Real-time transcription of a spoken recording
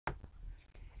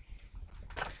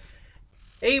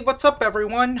Hey, what's up,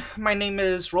 everyone? My name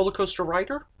is Rollercoaster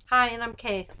Rider, Hi, and I'm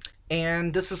Kay.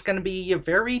 and this is going to be a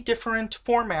very different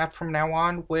format from now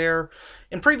on. Where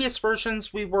in previous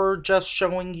versions we were um, just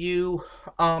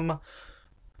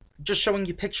showing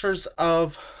you pictures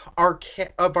of our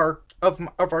cat, of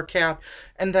our cat,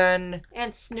 and then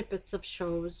And snippets of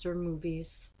shows or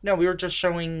movies. no, we were just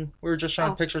showing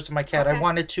Oh, pictures of my cat. I okay.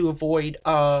 wanted to avoid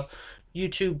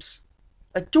YouTube's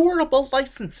adorable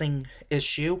licensing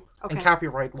issue and Okay.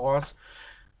 copyright laws.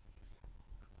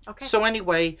 Okay. So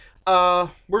anyway,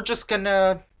 we're just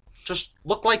gonna just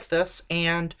look like this,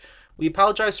 and we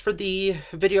apologize for the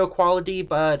video quality,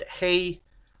 but hey,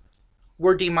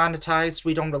 we're demonetized.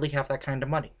 We don't really have that kind of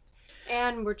money.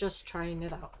 And we're just trying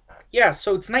it out. Yeah,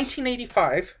 so it's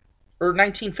 1985 or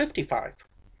 1955.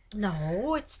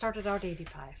 No, it started out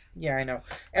 85. Yeah, I know.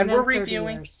 And And we're then 30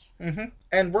 reviewing. years.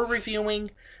 And we're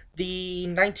reviewing the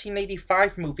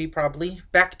 1985 movie, probably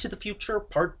Back to the Future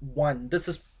Part One. This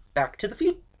is Back to the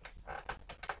Future.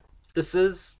 This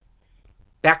is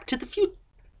Back to the Future.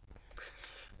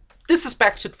 This is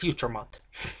Back to the Future month.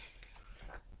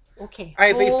 Okay. I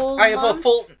have Whole a month?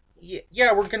 full.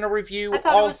 Yeah, we're gonna review I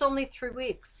thought it all. was only 3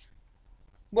 weeks.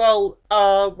 Well,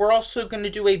 we're also gonna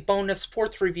do a bonus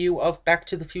fourth review of Back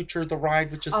to the Future: The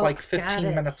Ride, which is Oh, like got 15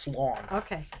 it. minutes long.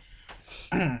 Okay.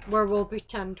 Where we'll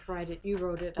pretend to write it. You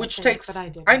wrote it, I Which think, but takes I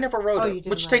didn't. I never wrote Oh, it. you didn't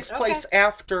Which write takes it. Okay. place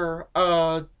after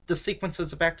the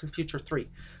sequences of Back to the Future 3.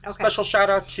 Okay. Special shout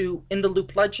out to In the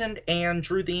Loop Legend and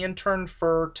Drew the Intern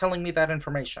for telling me that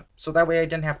information. So that way I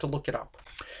didn't have to look it up.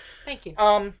 Thank you.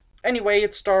 Anyway,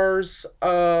 it stars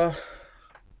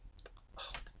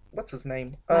what's his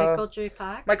name? Michael J.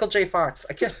 Fox. Michael J. Fox.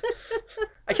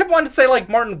 I kept wanting to say like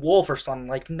Martin Wolf or something.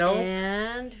 Like no.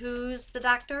 And who's the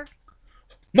doctor?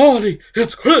 Marty,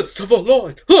 it's Christopher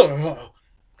Lloyd.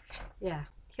 Yeah,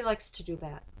 he likes to do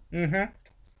that. Mm-hmm.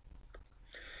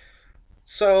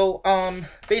 So,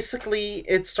 basically,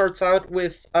 it starts out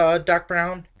with Doc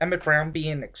Brown, Emmett Brown,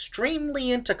 being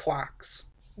extremely into clocks,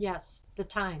 Yes, the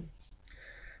time.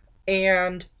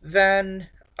 and then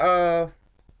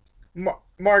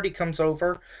Marty comes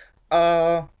over,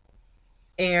 uh,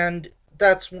 and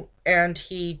that's and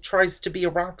he tries to be a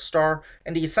rock star,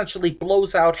 and he essentially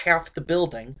blows out half the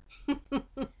building.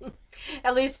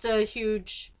 At least a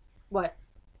huge, what,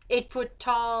 8 foot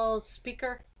tall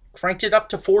speaker? Cranked it up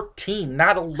to 14,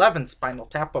 not 11 Spinal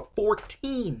Tap, but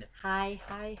 14. Hi,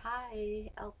 hi,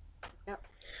 hi. Oh, yep.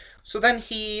 So then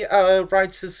he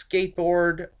rides his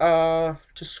skateboard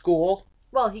to school.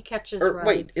 Well, he catches Or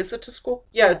wait, rides. is it to school?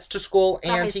 Yeah, it's to Yes, school, to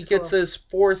high and he gets school. his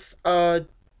fourth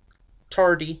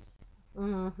tardy,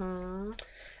 Mm-hmm.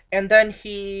 and then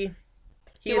He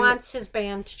wants his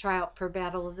band to try out for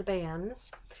Battle of the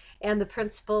Bands, and the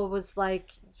principal was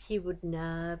like, he would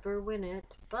never win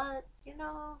it, but,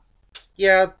 yeah.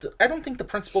 I don't think the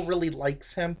principal really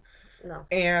likes him, no,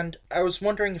 and I was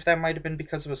wondering if that might have been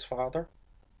because of his father.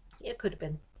 it could have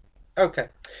been. Okay,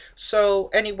 so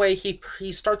anyway,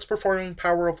 he starts performing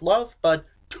 "Power of Love," but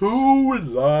too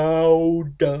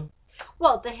loud.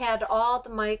 Well, they had all the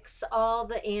mics, all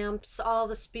the amps, all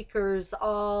the speakers,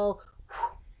 all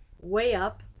way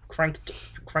up. Cranked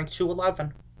to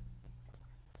 11.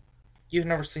 You've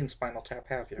never seen Spinal Tap,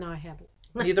 have you? No, I haven't.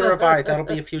 Neither have I. That'll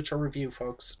be a future review,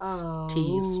 folks. It's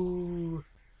tease. Oh.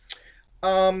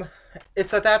 Um,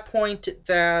 it's at that point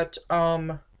that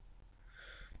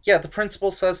yeah, the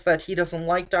principal says that he doesn't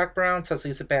like Doc Brown, says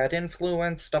he's a bad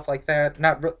influence, stuff like that.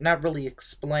 Not really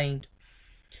explained.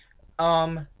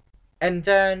 Um, and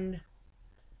then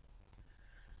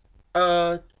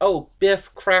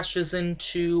Biff crashes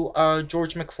into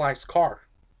George McFly's car.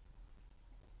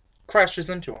 Crashes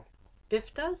into him.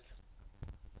 Biff does?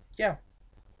 Yeah.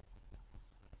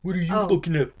 What are you Oh.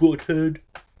 looking at, butthead?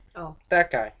 Oh,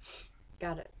 That guy.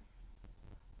 got it.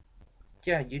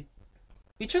 Yeah, you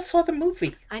just saw the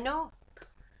movie. I know.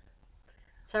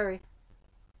 Sorry.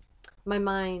 My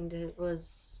mind it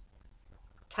was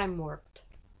time warped.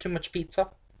 Too much pizza.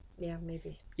 Yeah,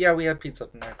 maybe. Yeah, we had pizza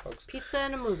tonight, folks. Pizza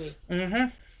and a movie. Mm-hmm.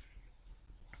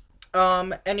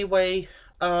 Anyway,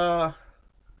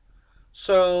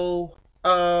 so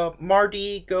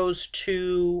Marty goes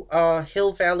to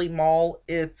Hill Valley Mall.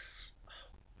 It's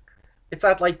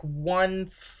at like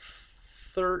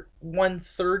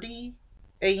 1:30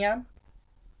 a.m.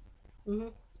 Mm-hmm.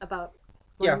 About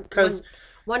Yeah, because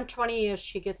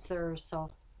 1:20ish he gets there or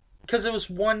so. it was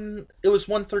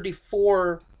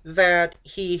 1:34 that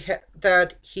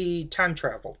that he time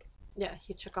traveled. Yeah,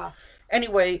 he took off.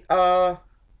 Anyway,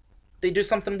 they do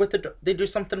something with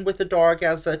the dog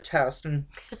as a test, and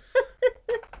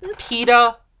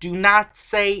PETA, do not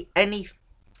say any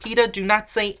PETA, do not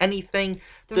say anything.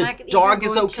 They're the not dog even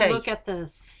is going okay. to look at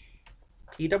this.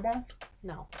 PETA won't?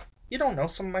 No. You don't know.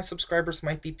 Some of my subscribers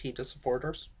might be PETA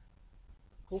supporters.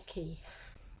 Okay.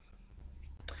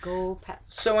 Go pet.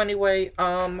 So anyway,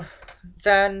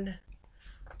 then...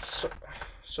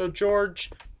 So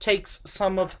George takes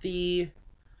some of the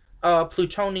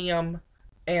plutonium,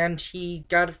 and he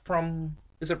got it from...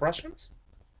 Is it Russians?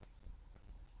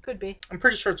 Could be. I'm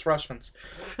pretty sure it's Russians.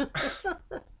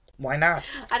 Why not?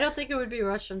 I don't think it would be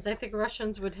Russians. I think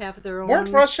Russians would have their own Weren't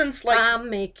Russians like bomb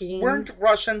making. Weren't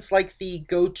Russians like the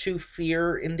go-to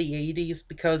fear in the 80s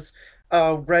because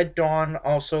Red Dawn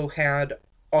also had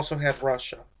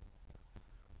Russia.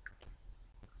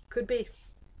 Could be.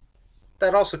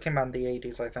 That also came out in the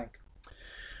 80s, I think.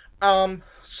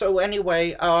 So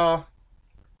anyway,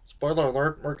 spoiler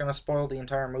alert, we're gonna spoil the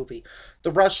entire movie. The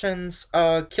Russians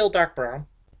kill Doc Brown,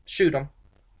 shoot him.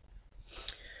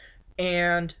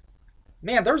 And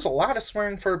man, there's a lot of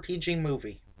swearing for a PG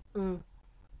movie. I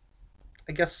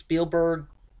guess Spielberg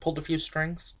pulled a few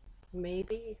strings.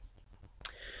 Maybe.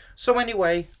 So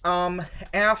anyway,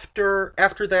 after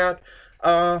that,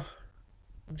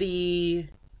 the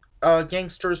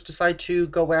gangsters decide to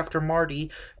go after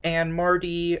Marty, and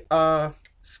Marty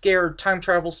scared time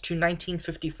travels to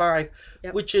 1955,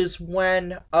 Yep. which is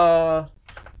when Doc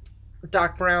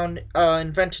Brown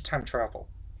invented time travel.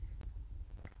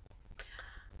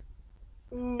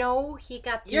 No, he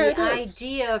got the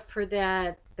idea for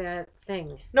that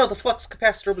thing. No, the flux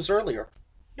capacitor was earlier.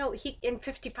 No, in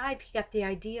 55 he got the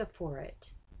idea for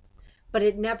it. But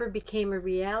it never became a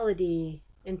reality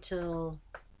until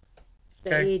the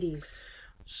 80s.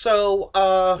 So,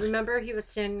 remember he was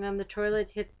standing on the toilet,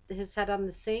 hit his head on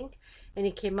the sink, and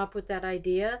he came up with that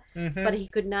idea, but he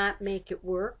could not make it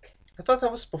work. I thought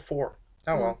that was before.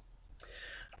 Oh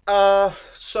well.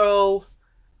 So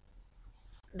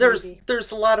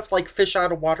there's a lot of like fish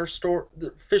out of water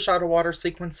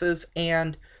sequences,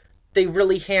 and they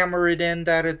really hammer it in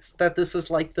that this is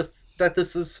the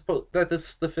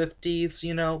 50s,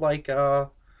 you know, like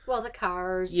well, the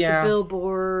cars, the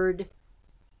billboard,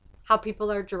 how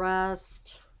people are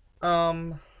dressed.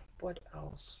 What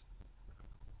else?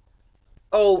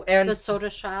 Oh, and the soda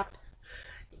shop.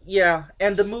 Yeah,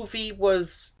 and the movie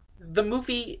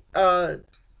I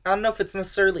don't know if it's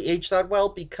necessarily aged that well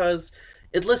because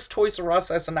it lists Toys R Us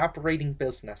as an operating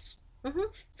business.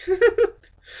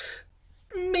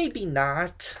 Maybe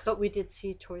not. But we did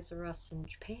see Toys R Us in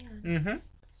Japan.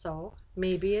 So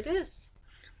maybe it is.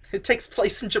 It takes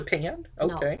place in Japan?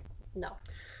 Okay. No.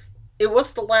 It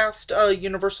was the last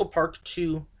Universal Park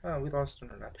to... Oh, we lost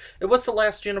internet. It was the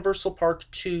last Universal Park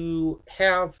to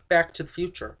have Back to the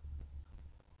Future.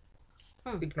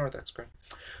 Ignore that screen.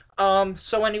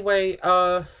 So anyway,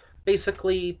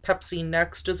 basically Pepsi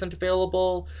Next isn't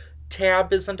available.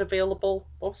 Tab isn't available.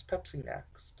 What was Pepsi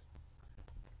Next?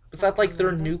 Was that like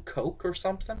their new Coke or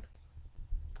something?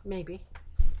 Maybe.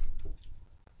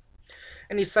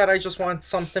 And he said, I just want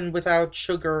something without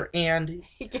sugar, and...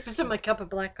 He gives him a cup of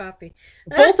black coffee.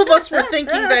 Both of us were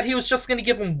thinking that he was just going to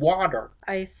give him water.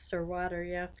 Ice or water,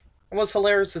 yeah. And what's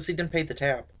hilarious is he didn't pay the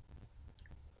tab.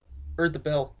 Or the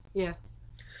bill. Yeah.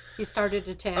 He started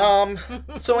a tab.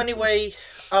 So anyway,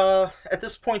 at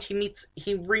this point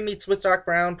he re-meets with Doc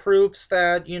Brown, proves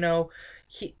that, you know,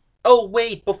 oh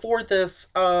wait, before this,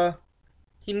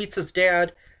 he meets his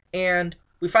dad, and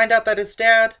we find out that his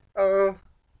dad, kind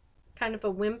of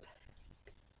a wimp.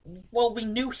 Well, we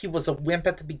knew he was a wimp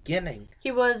at the beginning.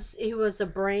 He was a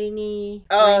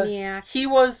brainiac. He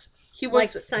was like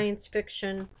science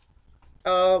fiction.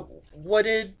 What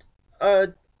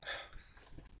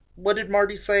did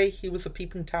Marty say? He was a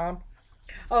peeping Tom?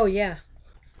 Oh yeah.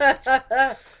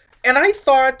 And I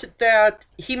thought that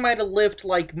he might have lived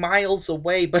like miles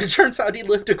away, but it turns out he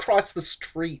lived across the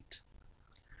street.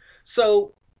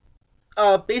 So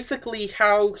basically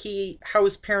how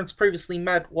his parents previously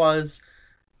met was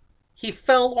he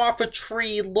fell off a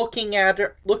tree looking at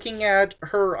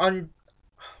her on,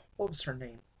 what was her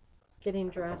name? Getting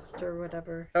dressed or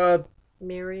whatever.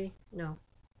 Mary? No.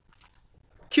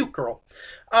 Cute girl.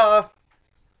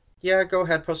 Yeah, go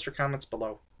ahead, post your comments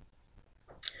below.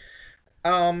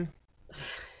 Stop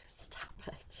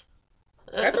it.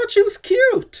 I thought she was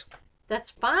cute.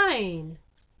 That's fine.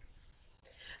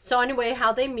 So anyway,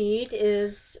 how they meet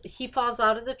is he falls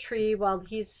out of the tree while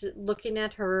he's looking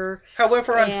at her.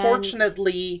 However,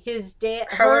 unfortunately,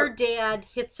 her dad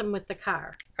hits him with the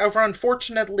car. However,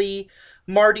 unfortunately,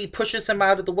 Marty pushes him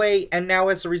out of the way, and now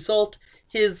as a result,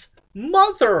 his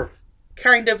mother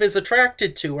kind of is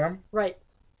attracted to him. Right.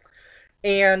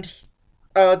 And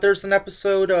there's an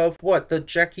episode of, what, the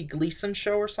Jackie Gleason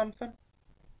show or something?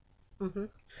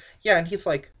 Yeah, and he's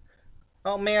like,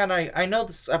 oh man, I know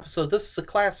this episode. This is a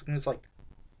classic. And he's like,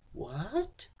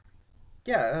 what?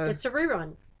 Yeah. It's a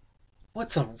rerun.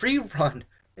 What's a rerun?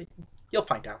 You'll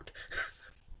find out.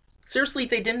 Seriously,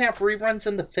 they didn't have reruns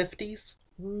in the 50s?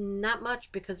 Not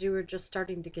much, because you were just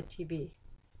starting to get TV.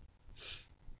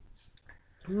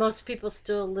 Most people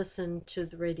still listen to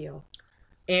the radio.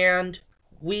 And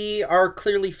we are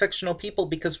clearly fictional people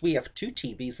because we have 2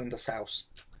 TVs in this house.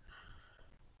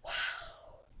 Wow.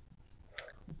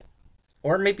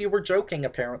 Or maybe we're joking,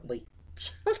 apparently.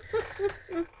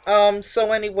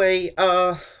 So anyway,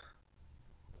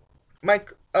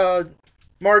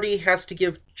 Marty has to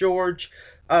give George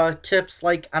tips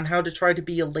like on how to try to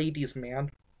be a ladies'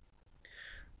 man.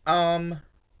 And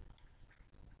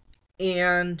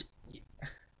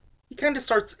he kind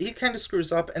of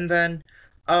screws up, and then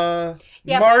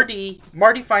Marty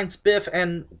finds Biff,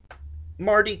 and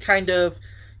Marty kind of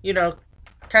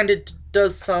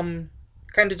does some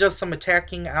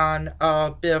attacking on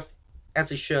Biff, as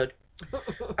he should.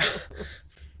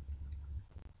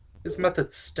 His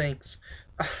method stinks.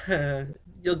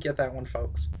 You'll get that one,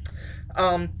 folks.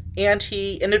 And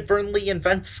he inadvertently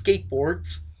invents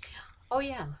skateboards. Oh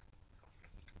yeah.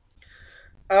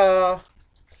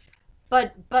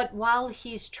 But while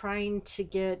he's trying to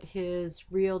get his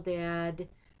real dad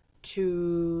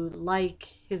to like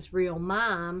his real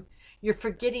mom, you're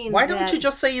forgetting. Why don't you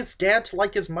just say his dad to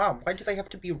like his mom? Why do they have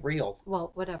to be real?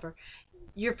 Well, whatever.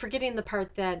 You're forgetting the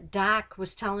part that Doc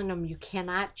was telling him you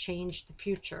cannot change the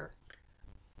future.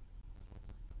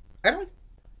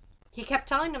 He kept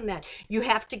telling him that. You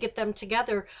have to get them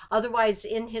together. Otherwise,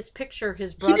 in his picture,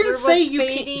 his brother was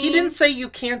fading. He didn't say you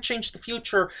can't change the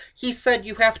future. He said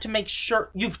you have to make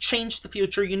sure you've changed the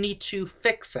future. You need to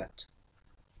fix it.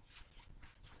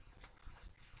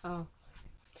 Oh.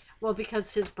 Well,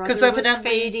 because his brother was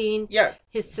fading. Yeah.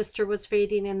 His sister was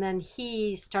fading, and then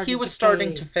he was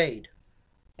starting to fade.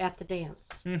 At the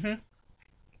dance. Mm-hmm.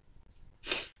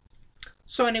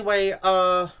 So anyway,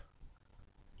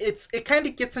 it kind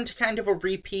of gets into kind of a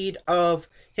repeat of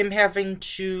him having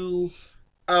to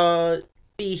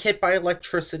be hit by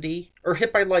electricity or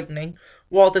hit by lightning,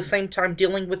 while at the same time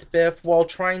dealing with Biff, while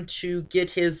trying to get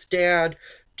his dad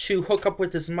to hook up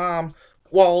with his mom,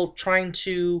 while trying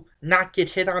to not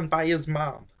get hit on by his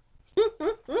mom.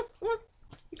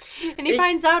 And he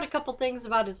finds out a couple things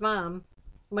about his mom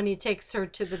when he takes her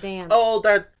to the dance.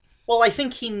 Well, I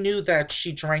think he knew that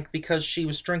she drank because she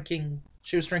was drinking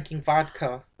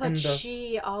vodka. But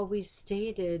she always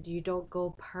stated you don't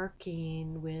go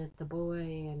parking with the boy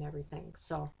and everything.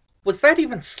 So was that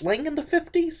even slang in the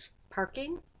 50s?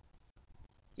 Parking?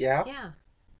 Yeah. Yeah.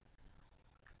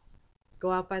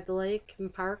 Go out by the lake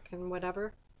and park and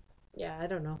whatever. Yeah, I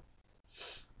don't know.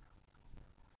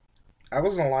 I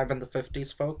wasn't alive in the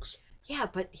 50s, folks. Yeah,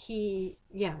 but she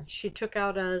took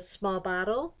out a small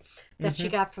bottle that she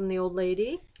got from the old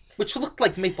lady. Which looked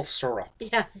like maple syrup.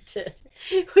 Yeah, it did.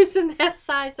 It was in that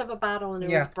size of a bottle, and it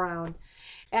was brown.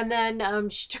 And then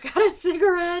she took out a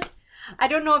cigarette. I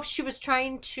don't know if she was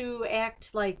trying to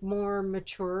act like more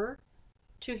mature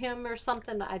to him or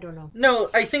something. I don't know. No,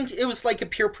 I think it was like a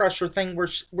peer pressure thing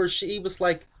where she was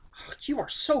like, oh, you are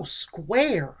so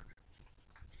square.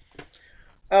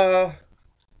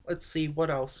 Let's see, what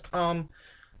else?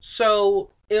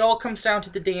 So it all comes down to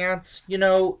the dance. You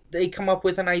know, they come up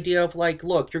with an idea of like,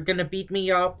 look, you're gonna beat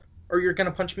me up or you're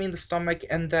gonna punch me in the stomach,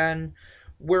 and then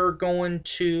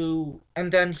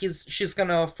she's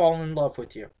gonna fall in love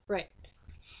with you. Right.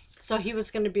 So he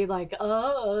was gonna be like,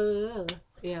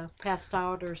 yeah, passed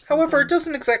out or something. However, it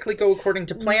doesn't exactly go according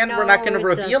to plan. No, we're not gonna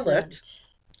reveal it.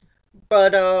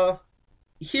 But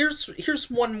here's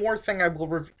one more thing I will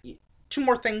reveal. 2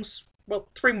 more things. Well,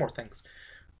 3 more things.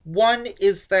 One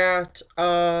is that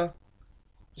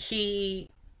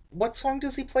what song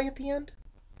does he play at the end?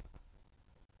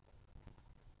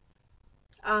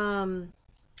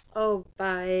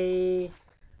 By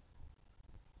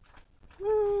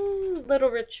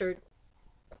Little Richard.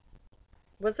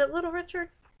 Was it Little Richard?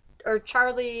 Or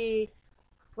Charlie?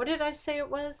 What did I say it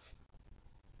was?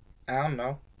 I don't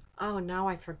know. Oh, now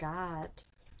I forgot.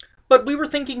 But we were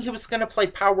thinking he was going to play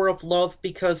Power of Love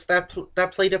because that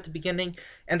played at the beginning,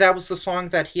 and that was the song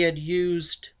that he had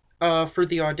used for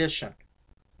the audition.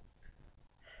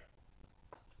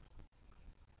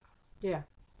 Yeah.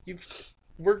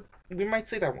 We might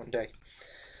see that one day.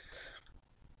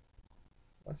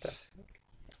 What the heck?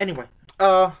 Anyway,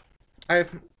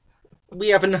 we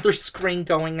have another screen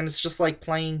going, and it's just like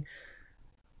playing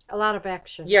a lot of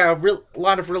action. Yeah, a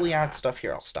lot of really odd stuff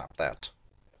here. I'll stop that.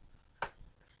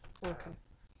 Okay.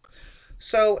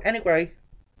 So anyway,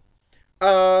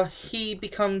 he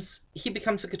becomes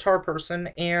a guitar person,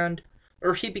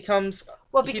 or he becomes,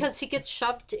 well, because he gets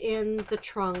shoved in the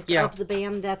trunk of the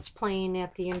band that's playing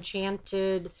at the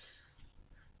Enchanted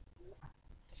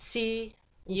Sea.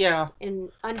 Yeah.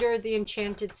 Under the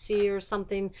Enchanted Sea or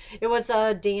something. It was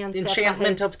a dance.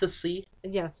 Enchantment of the Sea.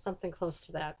 Yes, something close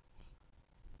to that.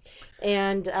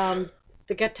 And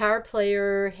the guitar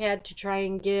player had to try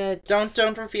and get...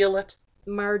 Don't reveal it.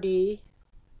 Marty.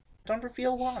 Don't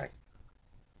reveal why.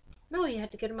 No, you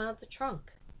had to get him out of the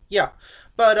trunk. Yeah.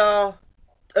 But,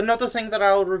 another thing that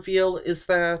I'll reveal is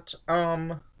that,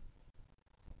 wait,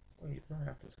 what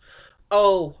happens?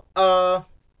 Oh,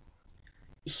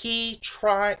 he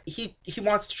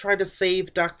wants to try to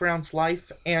save Doc Brown's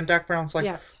life, and Doc Brown's like,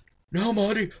 yes. No,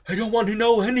 Marty, I don't want to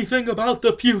know anything about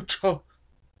the future.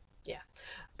 Yeah.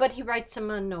 But he writes him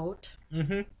a note.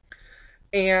 Mm-hmm.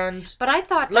 And but I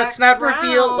thought let's not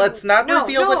reveal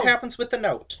what happens with the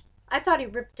note. I thought he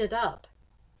ripped it up.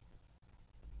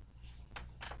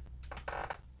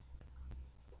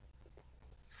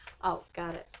 Oh,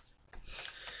 got it.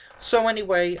 So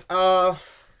anyway,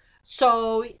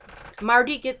 so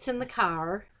Marty gets in the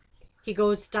car. He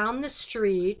goes down the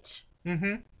street.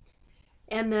 Mm-hmm.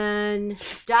 And then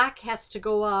Doc has to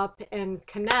go up and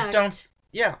connect.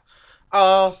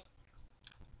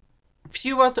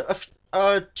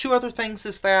 Two other things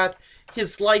is that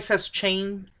his life has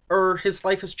changed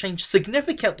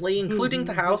significantly, including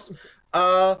the house,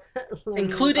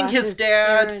 including his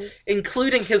dad, parents.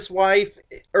 Including his wife,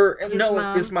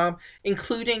 his mom,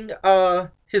 including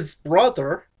his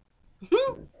brother.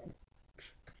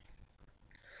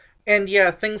 And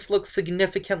yeah, things look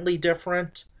significantly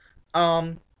different.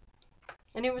 And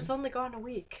it was only gone a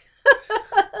week.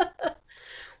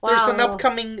 Wow. There's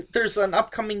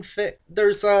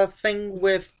a thing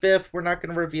with Biff we're not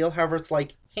going to reveal. However, it's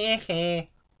like, heh heh.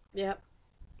 Yep.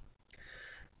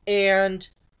 And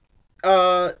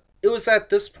it was at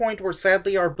this point where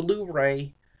sadly our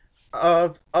Blu-ray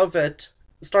of it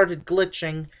started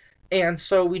glitching, and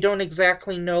so we don't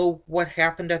exactly know what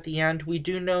happened at the end. We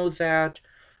do know that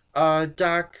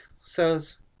Doc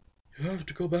says, "You have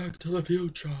to go back to the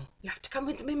future. You have to come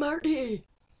with me, Marty.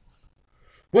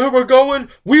 Where we're going,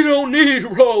 we don't need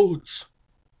roads."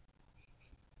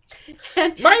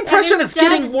 My impression is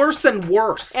getting worse and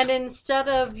worse. And instead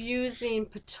of using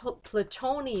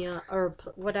plutonium or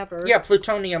whatever. Yeah,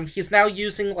 plutonium. He's now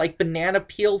using like banana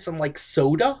peels and like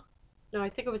soda. No, I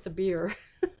think it was a beer.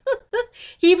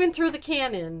 He even threw the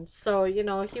can in. So,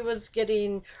 he was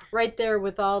getting right there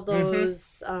with all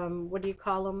those, what do you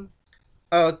call them?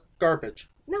 Garbage.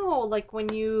 No, like when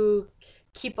you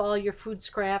keep all your food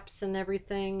scraps and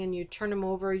everything and you turn them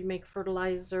over, you make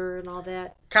fertilizer and all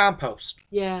that. Compost.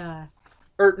 Yeah.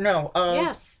 Or no,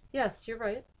 Yes, you're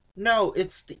right. No,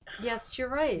 it's the... Yes, you're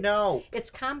right. No. It's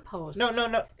compost.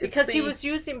 No. Because he was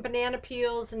using banana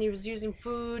peels and he was using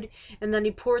food, and then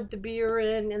he poured the beer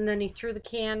in, and then he threw the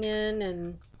can in,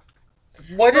 and...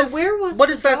 What is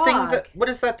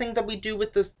that thing that we do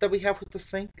with this, that we have with the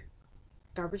sink?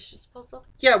 Garbage disposal?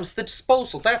 Yeah, it was the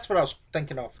disposal. That's what I was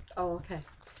thinking of. Oh, okay.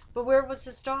 But where was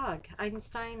his dog?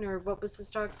 Einstein, or what was his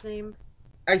dog's name?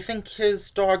 I think his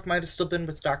dog might have still been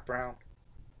with Doc Brown.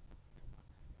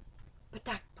 But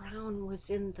Doc Brown was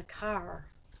in the car.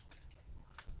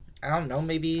 I don't know.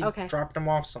 Maybe dropped him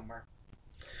off somewhere.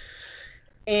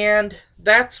 And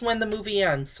that's when the movie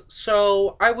ends.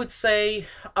 So I would say,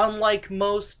 unlike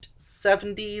most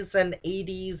 70s and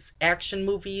 80s action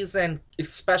movies, and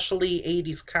especially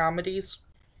 80s comedies,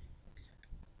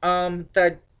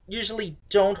 that usually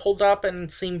don't hold up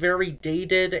and seem very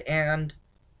dated and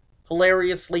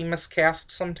hilariously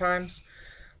miscast sometimes,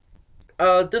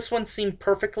 this one seemed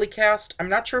perfectly cast. I'm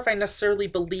not sure if I necessarily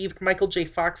believed Michael J.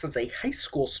 Fox as a high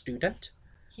school student.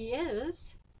 He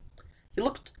is.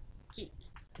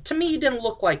 To me, he didn't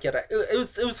look like it. It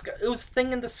was a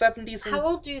thing in the 70s. How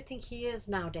old do you think he is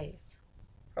nowadays?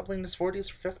 Probably in his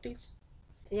 40s or 50s.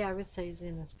 Yeah, I would say he's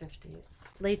in his 50s.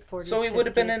 Late 40s, So he 50s. would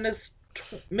have been in his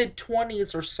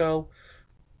mid-20s or so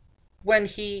when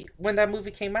that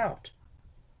movie came out.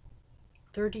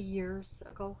 30 years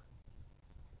ago.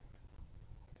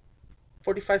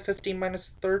 45, 50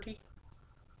 minus 30?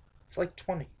 It's like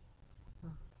 20.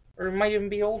 Or it might even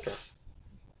be older.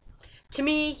 To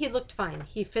me, he looked fine.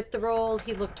 He fit the role.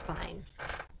 He looked fine.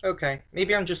 Okay.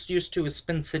 Maybe I'm just used to his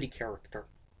Spin City character.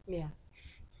 Yeah.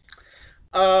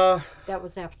 That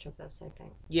was after this, I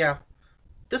think. Yeah.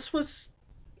 This was...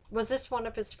 Was this one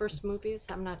of his first movies?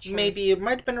 I'm not sure. Maybe. It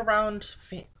might have been around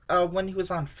when he was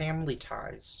on Family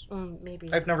Ties.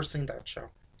 Maybe. I've never seen that show.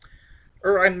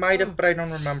 Or I might have, but I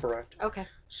don't remember it. Okay.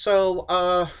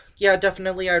 So, yeah,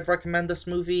 definitely I'd recommend this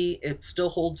movie. It still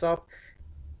holds up.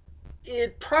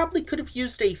 It probably could have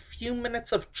used a few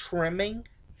minutes of trimming.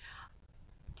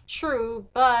 True,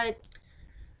 but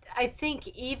I think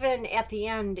even at the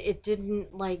end, it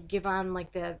didn't like give on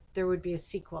like that there would be a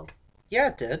sequel. Yeah,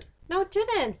 it did. No, it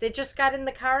didn't. They just got in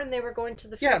the car and they were going to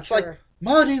the future. Yeah, it's like,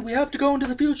 Marty, we have to go into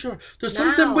the future. There's Now.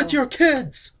 something with your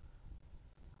kids.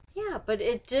 Yeah, but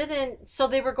it didn't. So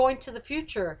they were going to the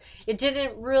future. It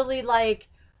didn't really like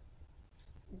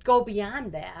go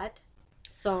beyond that.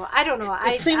 So I don't know.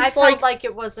 I felt like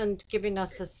it wasn't giving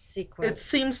us a sequel. It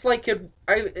seems like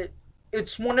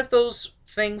it's one of those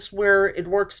things where it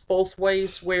works both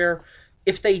ways. Where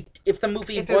if the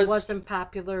movie if it wasn't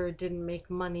popular, it didn't make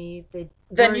money.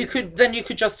 Then you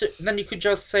could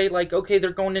just say like, okay,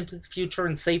 they're going into the future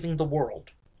and saving the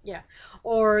world. Yeah,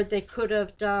 or they could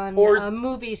have done a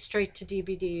movie straight to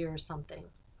DVD or something.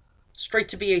 Straight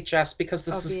to VHS because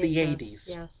this is the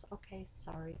 80s. Yes. Okay.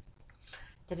 Sorry.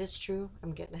 That is true.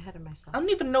 I'm getting ahead of myself. I don't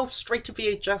even know if straight to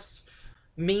VHS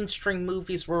mainstream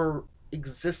movies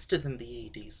existed in the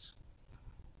 80s.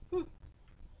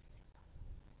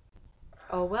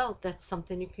 Oh well, that's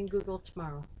something you can Google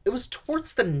tomorrow. It was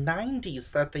towards the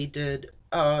 90s that they did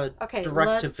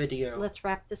direct to video. Let's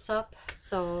wrap this up.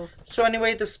 So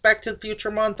anyway, this Back to the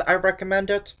Future month, I recommend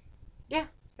it. Yeah,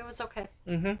 it was okay.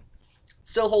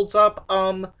 Still holds up.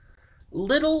 A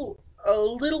little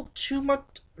too much.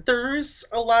 There is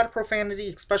a lot of profanity,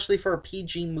 especially for a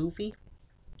PG movie.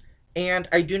 And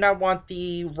I do not want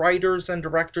the writers and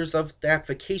directors of that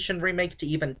Vacation remake to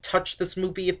even touch this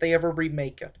movie if they ever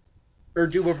remake it. Or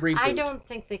do a reboot. I don't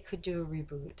think they could do a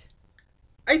reboot.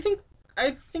 I think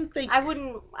they... I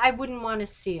wouldn't want to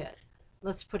see it.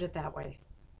 Let's put it that way.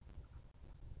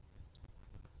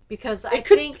 Because I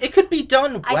think it could be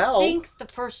done well. I think the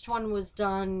first one was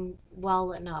done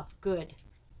well enough, good,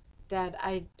 that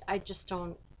I just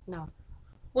don't know.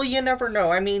 Well, you never know.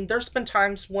 I mean, there's been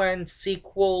times when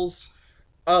sequels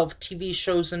of TV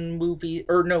shows and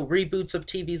reboots of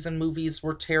TVs and movies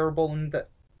were terrible, and that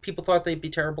people thought they'd be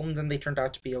terrible, and then they turned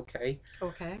out to be okay.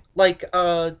 Okay. Like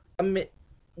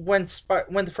when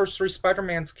the first 3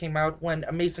 Spider-Mans came out, when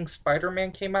Amazing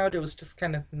Spider-Man came out, it was just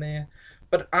kind of meh.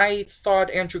 But I thought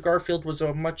Andrew Garfield was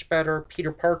a much better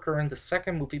Peter Parker in the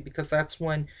second movie because that's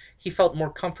when he felt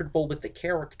more comfortable with the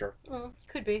character.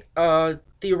 Could be. The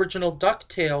original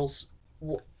DuckTales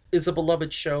is a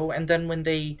beloved show, and then when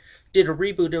they did a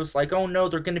reboot, it was like, oh no,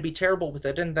 they're going to be terrible with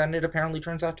it, and then it apparently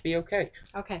turns out to be okay.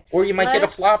 Okay. Or you might get a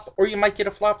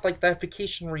flop, like that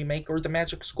Vacation remake or the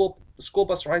Magic School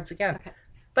Bus Rides Again. Okay.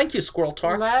 Thank you, Squirrel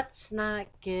Talk. Let's not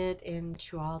get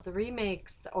into all the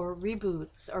remakes or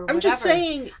reboots or whatever. I'm just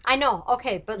saying. I know.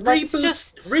 Okay, but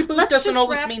reboot doesn't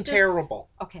always mean terrible.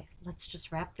 Okay, let's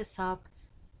just wrap this up.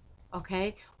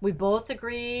 Okay, we both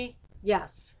agree.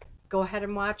 Yes, go ahead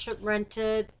and watch it, rent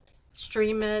it,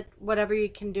 stream it, whatever you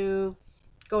can do.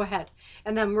 Go ahead,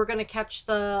 and then we're gonna catch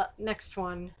the next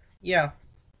one. Yeah.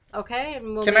 Okay,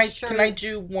 and we'll Can I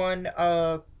do one?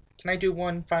 Can I do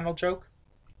one final joke?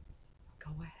 Go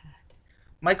ahead.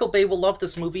 Michael Bay will love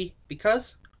this movie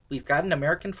because we've got an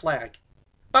American flag.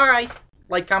 Bye!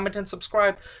 Like, comment, and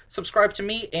subscribe. Subscribe to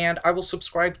me, and I will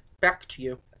subscribe back to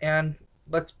you. And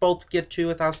let's both get to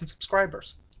 1,000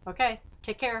 subscribers. Okay,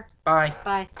 take care. Bye.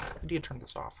 Bye. How do you turn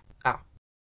this off? Ah.